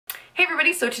Hey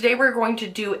everybody, so today we're going to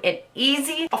do an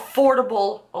easy,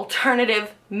 affordable,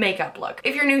 alternative makeup look.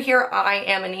 If you're new here, I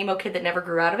am an emo kid that never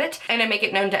grew out of it, and I make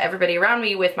it known to everybody around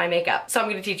me with my makeup. So I'm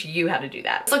going to teach you how to do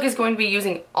that. This look is going to be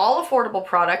using all affordable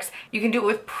products. You can do it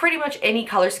with pretty much any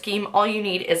color scheme. All you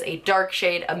need is a dark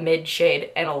shade, a mid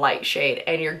shade, and a light shade,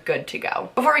 and you're good to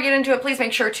go. Before we get into it, please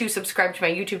make sure to subscribe to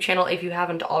my YouTube channel if you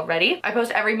haven't already. I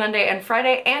post every Monday and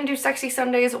Friday and do Sexy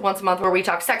Sundays once a month where we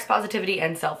talk sex positivity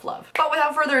and self-love. But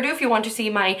without further ado, if you want to see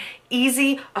my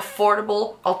easy,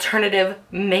 affordable, alternative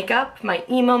makeup, my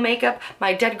emo makeup,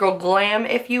 my dead girl glam,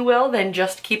 if you will, then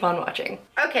just keep on watching.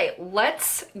 Okay,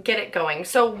 let's get it going.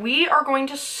 So we are going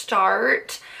to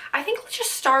start, let's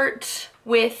just start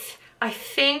with,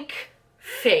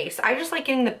 face. I just like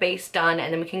getting the base done,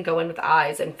 and then we can go in with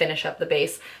eyes and finish up the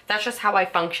base. That's just how I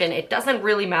function. It doesn't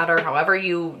really matter. However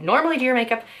you normally do your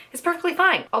makeup is perfectly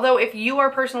fine. Although if you are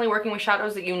personally working with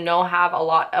shadows that you know have a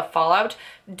lot of fallout,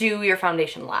 do your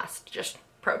foundation last. Just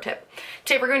pro tip.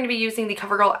 Today we're going to be using the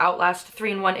Covergirl Outlast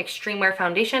 3-in-1 Extreme Wear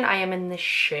Foundation. I am in the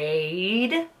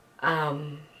shade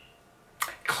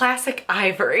Classic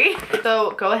Ivory.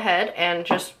 So go ahead and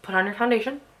just put on your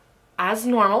foundation as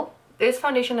normal. This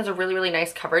foundation has a really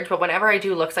nice coverage, but whenever I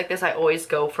do looks like this, I always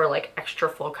go for like extra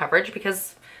full coverage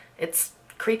because it's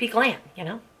creepy glam, you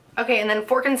know? Okay, and then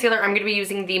for concealer, I'm going to be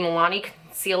using the Milani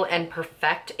Conceal and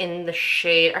Perfect in the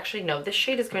shade, actually no, this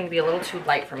shade is going to be a little too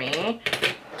light for me.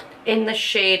 In the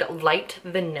shade Light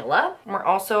Vanilla. We're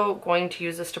also going to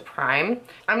use this to prime.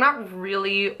 I'm not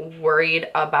really worried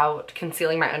about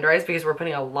concealing my under eyes because we're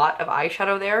putting a lot of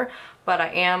eyeshadow there, but I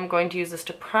am going to use this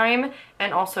to prime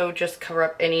and also just cover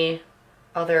up any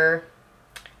other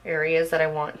areas that I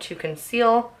want to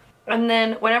conceal. And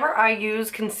then whenever I use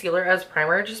concealer as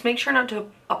primer, just make sure not to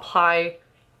apply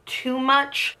too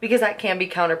much because that can be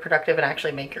counterproductive and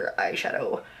actually make your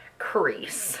eyeshadow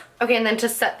crease. Okay, and then to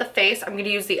set the face, I'm going to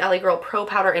use the LA Girl Pro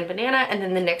Powder in Banana and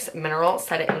then the NYX Mineral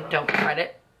Set It and Don't Wet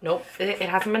It. Nope, it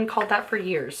hasn't been called that for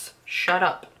years. Shut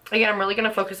up. Again, I'm really going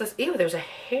to focus this. Ew, there's a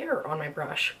hair on my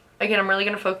brush. Again, I'm really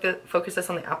going to focus this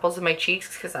on the apples of my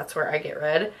cheeks because that's where I get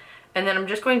red. And then I'm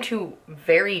just going to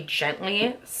very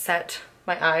gently set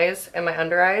my eyes and my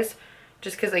under eyes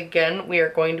just because, again, we are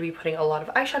going to be putting a lot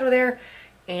of eyeshadow there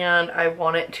and I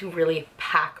want it to really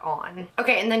pack on.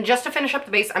 Okay, and then just to finish up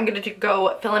the base, I'm going to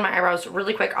go fill in my eyebrows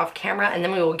really quick off camera and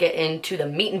then we will get into the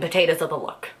meat and potatoes of the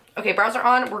look. Okay, brows are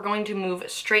on. We're going to move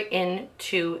straight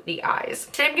into the eyes.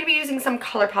 Today I'm going to be using some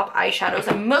Colourpop eyeshadows.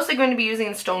 I'm mostly going to be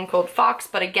using Stone Cold Fox,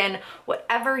 but again,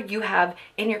 whatever you have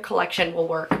in your collection will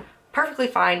work perfectly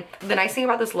fine. The nice thing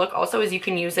about this look also is you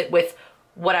can use it with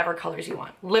whatever colors you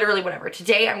want, literally whatever.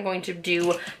 Today I'm going to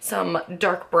do some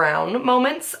dark brown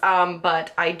moments,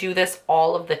 but I do this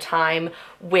all of the time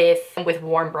with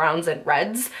warm browns and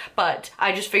reds, but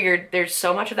I just figured there's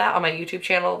so much of that on my YouTube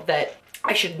channel that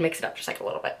I should mix it up just like a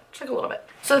little bit,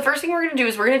 So the first thing we're gonna do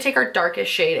is we're gonna take our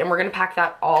darkest shade and we're gonna pack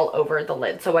that all over the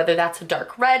lid. So whether that's a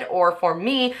dark red or for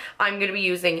me, I'm gonna be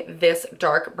using this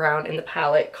dark brown in the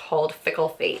palette called Fickle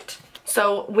Fate.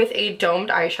 So with a domed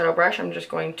eyeshadow brush, I'm just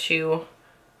going to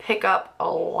pick up a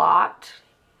lot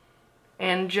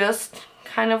and just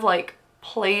kind of like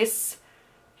place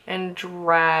and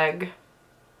drag.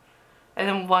 And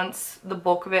then once the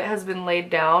bulk of it has been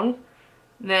laid down,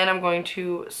 then I'm going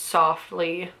to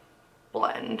softly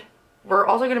blend. We're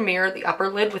also going to mirror the upper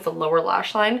lid with the lower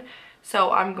lash line.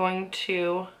 So I'm going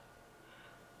to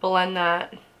blend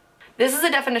that. This is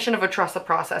a definition of a trust the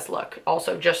process look.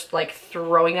 Also just like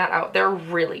throwing that out there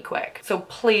really quick. So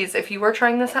please, if you are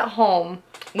trying this at home,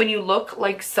 when you look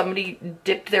like somebody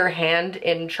dipped their hand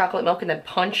in chocolate milk and then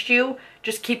punched you,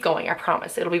 just keep going. I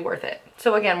promise it'll be worth it.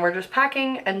 So again, we're just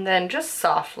packing and then just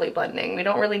softly blending. We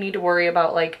don't really need to worry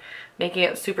about like making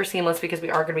it super seamless because we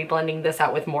are going to be blending this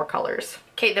out with more colors.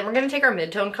 Okay, then we're going to take our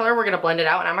mid-tone color, we're going to blend it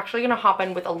out, and I'm actually going to hop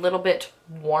in with a little bit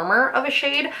warmer of a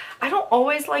shade. I don't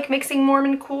always like mixing warm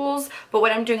and cools, but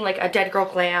when I'm doing like a dead girl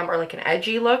glam or like an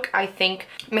edgy look, I think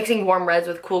mixing warm reds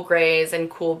with cool grays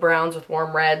and cool browns with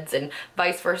warm reds and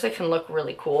vice versa can look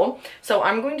really cool. So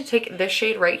I'm going to take this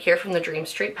shade right here from the Dream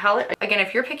Street palette. Again,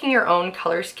 if you're picking your own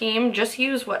color scheme, just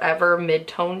use whatever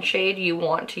mid-tone shade you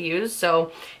want to use.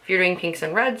 So if you're doing pinks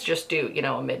and reds, just do, you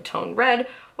know, a mid-tone red,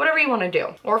 whatever you want to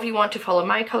do. Or if you want to follow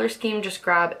my color scheme, just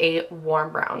grab a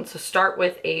warm brown. So start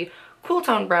with a cool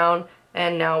tone brown,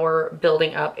 and now we're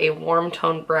building up a warm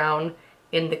tone brown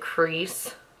in the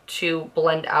crease to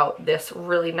blend out this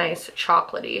really nice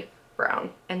chocolatey brown.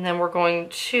 And then we're going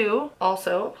to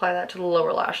also apply that to the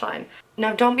lower lash line.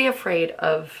 Now don't be afraid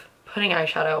of putting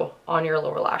eyeshadow on your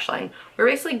lower lash line. We're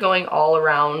basically going all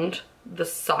around the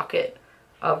socket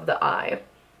of the eye.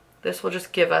 This will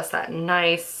just give us that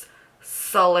nice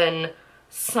sullen,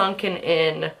 sunken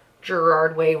in,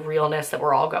 Gerard way realness that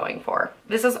we're all going for.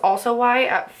 This is also why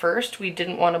at first we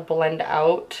didn't want to blend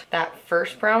out that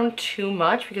first brown too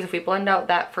much, because if we blend out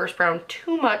that first brown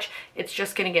too much, it's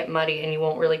just going to get muddy and you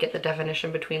won't really get the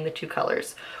definition between the two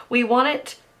colors. We want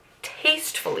it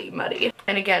tastefully muddy.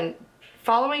 And again,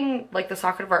 following like the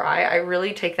socket of our eye, I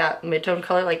really take that mid-tone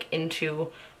color like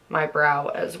into my brow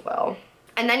as well.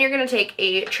 And then you're gonna take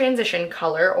a transition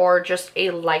color or just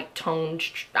a light toned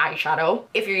eyeshadow.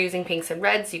 If you're using pinks and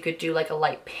reds, you could do like a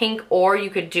light pink, or you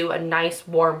could do a nice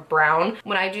warm brown.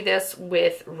 When I do this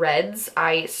with reds,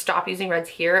 I stop using reds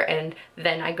here and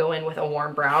then I go in with a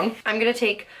warm brown. I'm gonna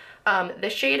take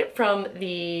this shade from the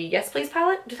Yes Please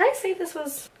palette. Did I say this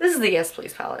is the Yes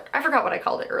Please palette? I forgot what I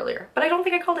called it earlier, but I don't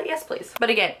think I called it Yes Please. But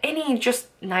again, any just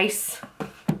nice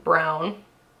brown.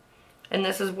 And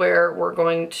this is where we're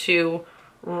going to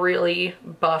really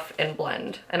buff and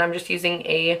blend. And I'm just using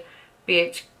a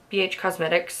BH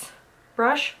Cosmetics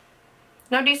brush.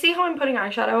 Now, do you see how I'm putting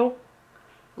eyeshadow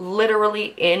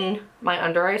literally in my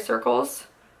under eye circles?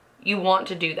 You want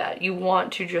to do that. You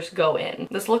want to just go in.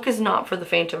 This look is not for the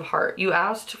faint of heart. You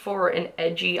asked for an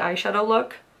edgy eyeshadow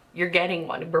look. You're getting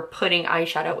one. We're putting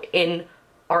eyeshadow in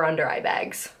our under eye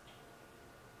bags.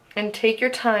 And take your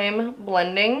time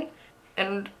blending.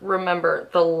 And remember,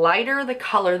 the lighter the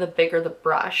color, the bigger the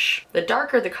brush. The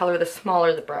darker the color, the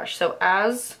smaller the brush. So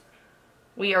as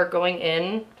we are going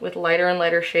in with lighter and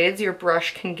lighter shades, your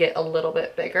brush can get a little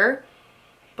bit bigger.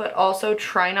 But also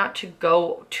try not to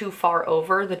go too far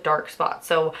over the dark spot.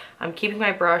 So I'm keeping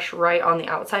my brush right on the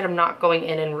outside. I'm not going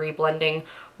in and reblending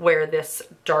where this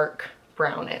dark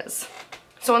brown is.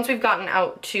 So once we've gotten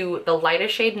out to the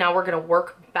lightest shade, now we're gonna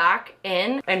work back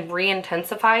in and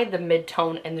re-intensify the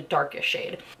mid-tone and the darkest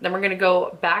shade. Then we're gonna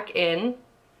go back in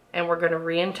and we're gonna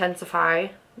re-intensify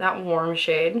that warm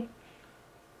shade,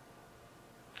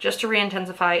 just to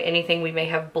re-intensify anything we may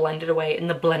have blended away in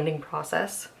the blending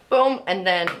process. Boom, and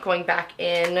then going back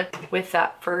in with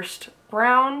that first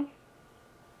brown,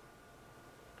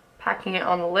 packing it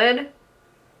on the lid,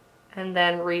 and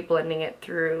then re-blending it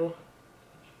through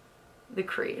the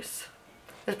crease.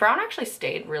 This brown actually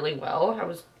stayed really well. I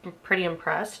was pretty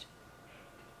impressed.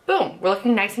 Boom, we're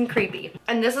looking nice and creepy.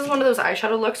 And this is one of those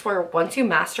eyeshadow looks where once you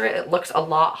master it, it looks a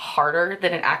lot harder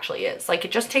than it actually is. Like,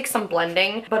 it just takes some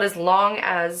blending, but as long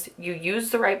as you use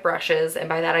the right brushes, and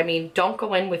by that I mean don't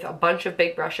go in with a bunch of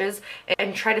big brushes,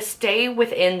 and try to stay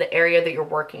within the area that you're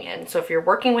working in. So if you're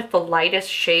working with the lightest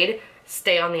shade,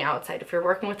 stay on the outside. If you're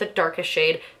working with the darkest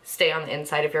shade, stay on the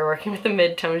inside. If you're working with the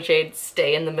mid-tone shade,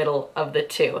 stay in the middle of the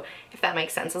two, if that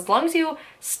makes sense. As long as you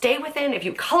stay within, if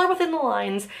you color within the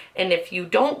lines, and if you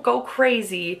don't go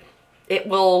crazy, it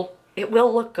will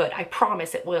look good. I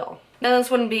promise it will. Now, this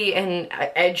wouldn't be an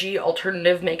edgy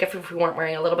alternative makeup if we weren't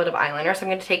wearing a little bit of eyeliner. So I'm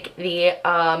going to take the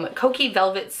Kokie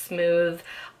Velvet Smooth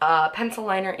pencil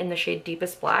liner in the shade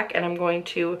Deepest Black, and I'm going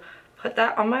to put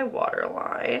that on my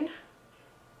waterline.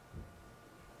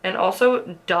 And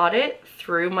also dot it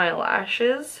through my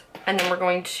lashes. And then we're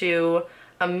going to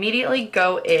immediately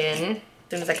go in, as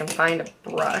soon as I can find a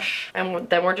brush. And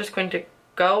then we're just going to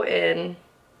go in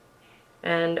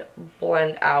and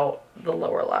blend out the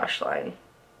lower lash line.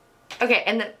 Okay,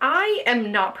 and then I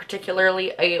am not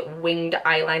particularly a winged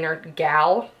eyeliner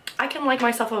gal. I can like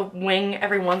myself a wing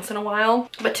every once in a while,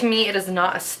 but to me it is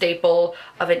not a staple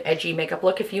of an edgy makeup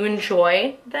look. If you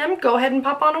enjoy them, go ahead and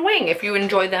pop on a wing. If you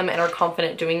enjoy them and are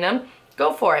confident doing them,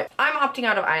 go for it. I'm opting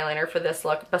out of eyeliner for this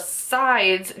look,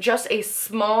 besides just a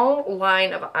small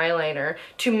line of eyeliner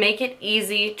to make it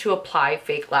easy to apply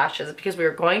fake lashes, because we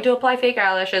are going to apply fake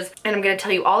eyelashes, and I'm going to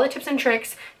tell you all the tips and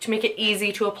tricks to make it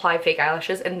easy to apply fake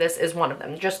eyelashes, and this is one of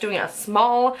them. Just doing a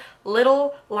small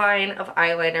little line of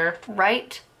eyeliner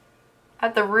right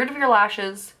at the root of your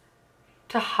lashes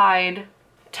to hide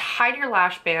your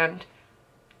lash band,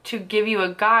 to give you a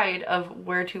guide of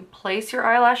where to place your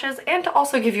eyelashes, and to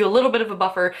also give you a little bit of a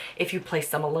buffer if you place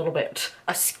them a little bit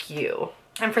askew.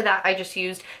 And for that, I just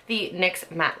used the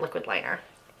NYX Matte Liquid Liner.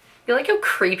 You like how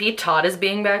creepy Todd is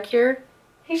being back here?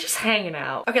 He's just hanging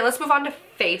out. Okay, let's move on to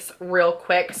face real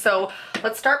quick. So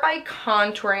let's start by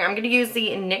contouring. I'm gonna use the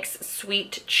NYX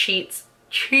Sweet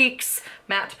Cheeks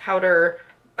Matte Powder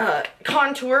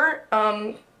contour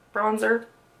bronzer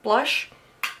blush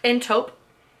in Taupe,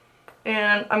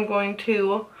 and I'm going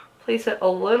to place it a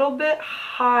little bit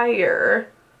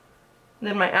higher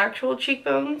than my actual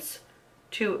cheekbones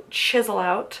to chisel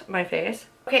out my face.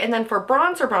 Okay, and then for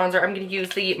bronzer, I'm going to use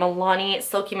the Milani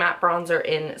Silky Matte Bronzer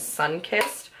in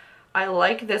Sunkissed. I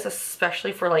like this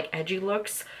especially for like edgy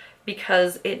looks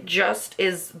because it just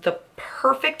is the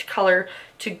perfect color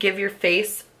to give your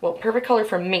face, well, perfect color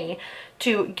for me,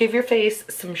 to give your face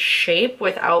some shape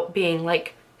without being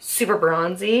like super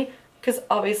bronzy. Because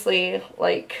obviously,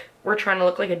 like, we're trying to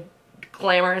look like a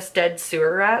glamorous dead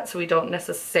sewer rat, so we don't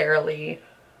necessarily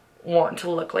want to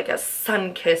look like a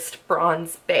sun-kissed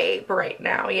bronze babe right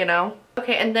now, you know?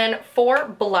 Okay, and then for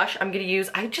blush, I'm gonna use,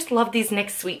 I just love these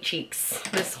NYX Sweet Cheeks.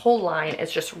 This whole line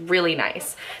is just really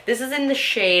nice. This is in the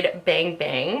shade Bang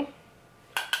Bang.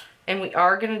 And we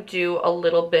are gonna do a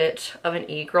little bit of an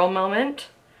e-girl moment.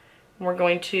 We're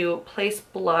going to place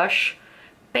blush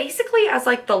basically as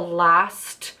like the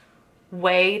last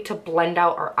way to blend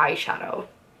out our eyeshadow.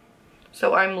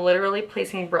 So I'm literally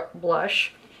placing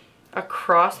blush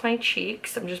across my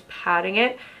cheeks. I'm just patting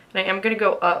it, and I am going to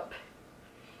go up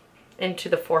into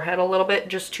the forehead a little bit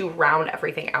just to round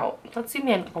everything out. Let's zoom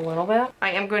in a little bit.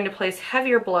 I am going to place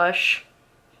heavier blush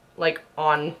like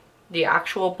on the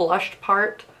actual blushed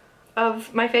part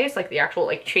of my face, like the actual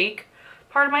like cheek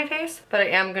part of my face, but I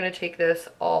am going to take this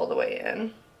all the way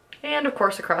in. And of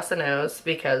course across the nose,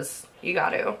 because you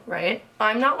got to, right?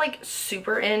 I'm not like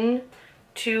super in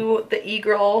to the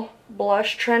e-girl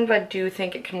blush trend, but I do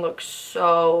think it can look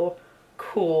so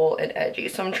cool and edgy.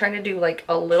 So I'm trying to do like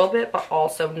a little bit, but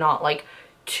also not like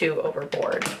too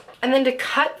overboard. And then to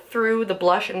cut through the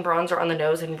blush and bronzer on the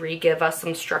nose and re-give us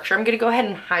some structure, I'm going to go ahead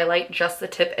and highlight just the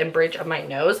tip and bridge of my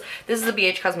nose. This is a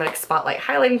BH Cosmetics Spotlight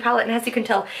highlighting palette, and as you can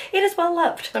tell, it is well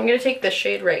loved. So I'm going to take this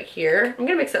shade right here. I'm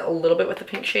going to mix it a little bit with the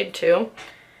pink shade too.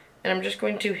 And I'm just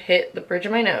going to hit the bridge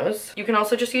of my nose. You can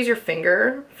also just use your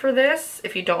finger for this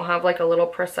if you don't have like a little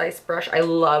precise brush. I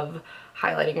love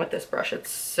highlighting with this brush. It's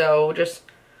so just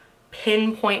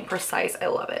pinpoint precise. I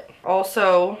love it.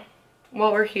 Also,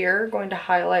 while we're here, going to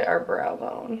highlight our brow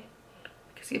bone,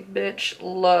 because you bitch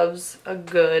loves a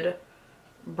good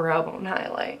brow bone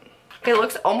highlight. Okay, it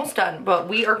looks almost done, but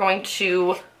we are going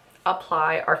to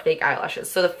apply our fake eyelashes.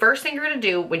 So the first thing you're going to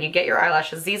do when you get your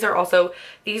eyelashes, these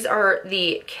are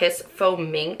the Kiss Faux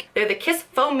Mink. They're the Kiss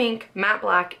Faux Mink Matte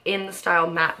Black in the style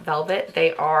Matte Velvet.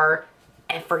 They are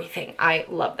everything. I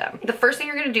love them. The first thing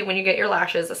you're going to do when you get your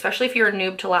lashes, especially if you're a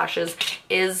noob to lashes,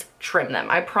 is trim them.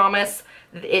 I promise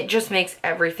it just makes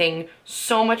everything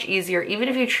so much easier. Even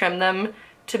if you trim them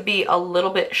to be a little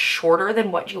bit shorter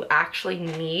than what you actually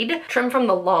need. Trim from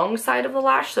the long side of the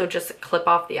lash, so just clip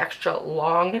off the extra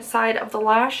long side of the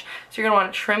lash. So you're gonna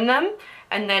wanna trim them,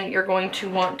 and then you're going to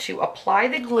want to apply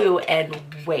the glue and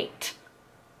wait.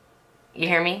 You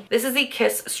hear me? This is the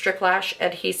Kiss Strip Lash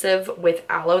Adhesive with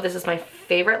Aloe. This is my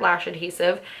favorite lash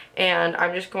adhesive, and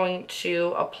I'm just going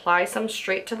to apply some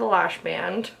straight to the lash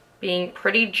band, being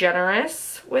pretty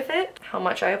generous with it, how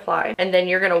much I apply. And then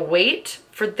you're gonna wait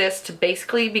for this to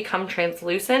basically become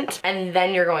translucent, and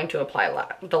then you're going to apply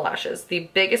the lashes. The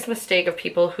biggest mistake of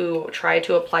people who try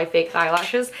to apply fake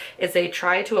eyelashes is they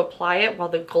try to apply it while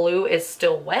the glue is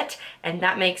still wet, and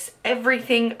that makes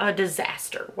everything a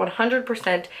disaster.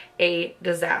 100% a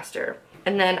disaster.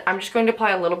 And then I'm just going to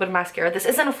apply a little bit of mascara. This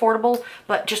isn't affordable,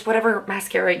 but just whatever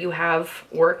mascara you have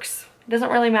works. It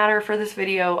doesn't really matter for this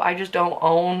video. I just don't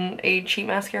own a cheap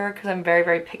mascara because I'm very,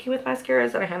 very picky with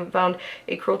mascaras, and I haven't found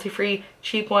a cruelty-free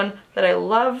cheap one that I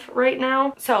love right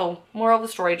now. So moral of the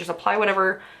story, just apply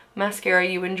whatever mascara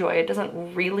you enjoy. It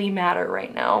doesn't really matter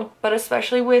right now. But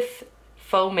especially with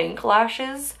faux mink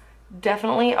lashes,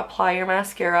 definitely apply your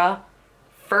mascara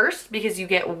first, because you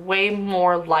get way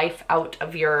more life out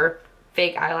of your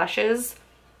fake eyelashes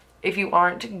if you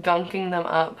aren't gunking them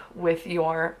up with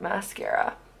your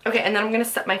mascara. Okay, and then I'm going to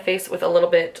set my face with a little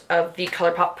bit of the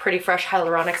Colourpop Pretty Fresh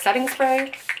Hyaluronic Setting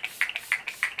Spray.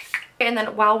 And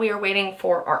then while we are waiting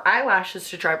for our eyelashes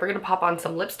to dry, we're going to pop on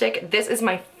some lipstick. This is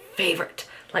my favorite,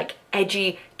 like,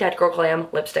 edgy Dead Girl Glam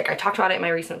lipstick. I talked about it in my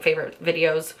recent favorite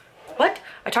videos. What?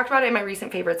 I talked about it in my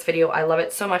recent favorites video. I love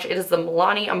it so much. It is the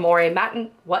Milani Amore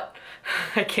Matte... What?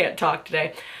 I can't talk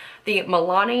today. The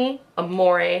Milani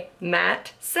Amore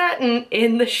Matte Satin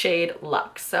in the shade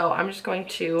Luxe. So I'm just going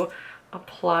to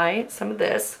apply some of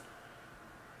this.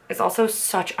 It's also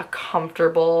such a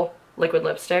comfortable liquid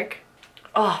lipstick.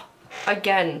 Oh,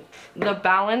 again, the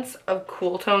balance of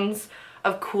cool tones,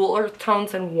 of cool earth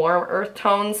tones and warm earth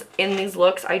tones in these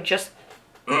looks, I just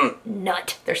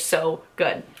nut. They're so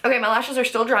good. Okay, my lashes are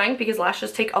still drying because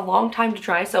lashes take a long time to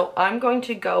dry, so I'm going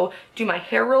to go do my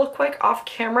hair real quick off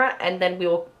camera, and then we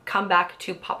will come back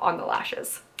to pop on the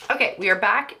lashes. Okay, we are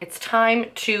back. It's time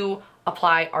to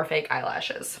apply our fake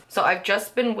eyelashes. So I've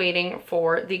just been waiting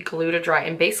for the glue to dry,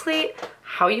 and basically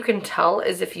how you can tell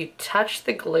is if you touch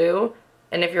the glue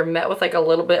and if you're met with like a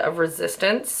little bit of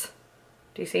resistance,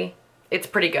 do you see? It's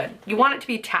pretty good. You want it to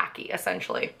be tacky,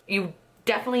 essentially. You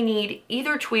Definitely need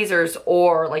either tweezers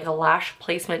or like a lash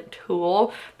placement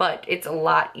tool, but it's a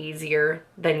lot easier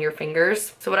than your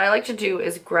fingers. So what I like to do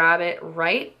is grab it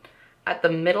right at the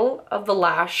middle of the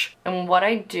lash, and what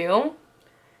I do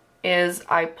is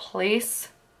I place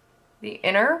the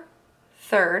inner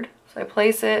third. So I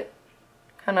place it,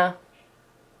 kind of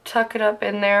tuck it up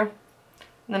in there,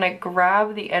 and then I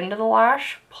grab the end of the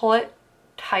lash, pull it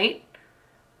tight,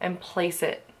 and place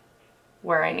it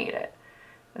where I need it.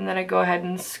 And then I go ahead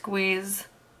and squeeze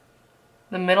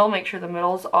the middle, make sure the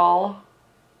middle's all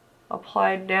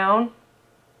applied down.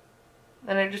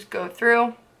 Then I just go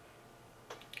through,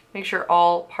 make sure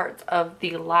all parts of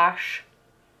the lash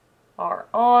are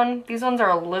on. These ones are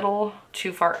a little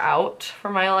too far out for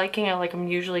my liking. I like them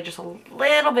usually just a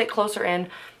little bit closer in,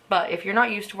 but if you're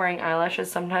not used to wearing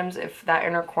eyelashes, sometimes if that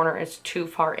inner corner is too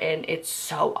far in, it's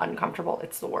so uncomfortable.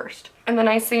 It's the worst. And the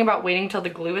nice thing about waiting till the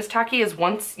glue is tacky is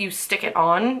once you stick it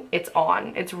on, it's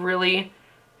on. It's really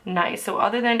nice. So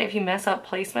other than if you mess up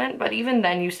placement, but even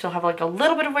then you still have like a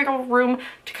little bit of wiggle room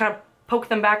to kind of poke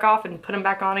them back off and put them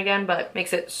back on again, but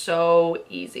makes it so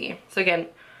easy. So again,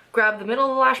 grab the middle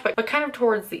of the lash, but kind of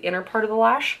towards the inner part of the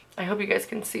lash. I hope you guys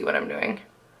can see what I'm doing.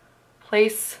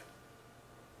 Place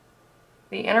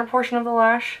the inner portion of the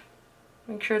lash,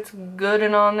 make sure it's good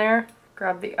and on there.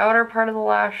 Grab the outer part of the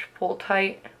lash, pull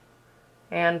tight,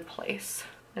 and place.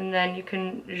 And then you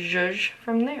can zhuzh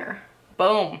from there.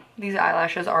 Boom! These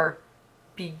eyelashes are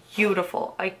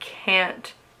beautiful. I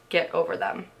can't get over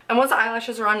them. And once the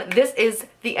eyelashes are on, this is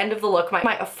the end of the look.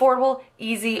 My affordable,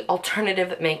 easy,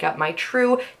 alternative makeup. My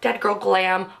true dead girl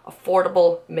glam,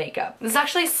 affordable makeup. This is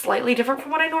actually slightly different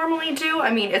from what I normally do. I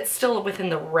mean, it's still within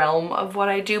the realm of what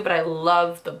I do, but I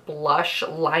love the blush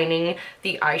lining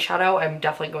the eyeshadow. I'm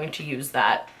definitely going to use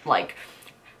that like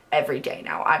every day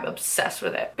now. I'm obsessed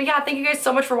with it. But yeah, thank you guys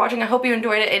so much for watching. I hope you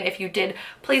enjoyed it, and if you did,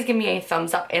 please give me a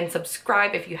thumbs up and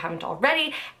subscribe if you haven't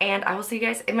already, and I will see you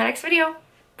guys in my next video.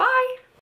 Bye!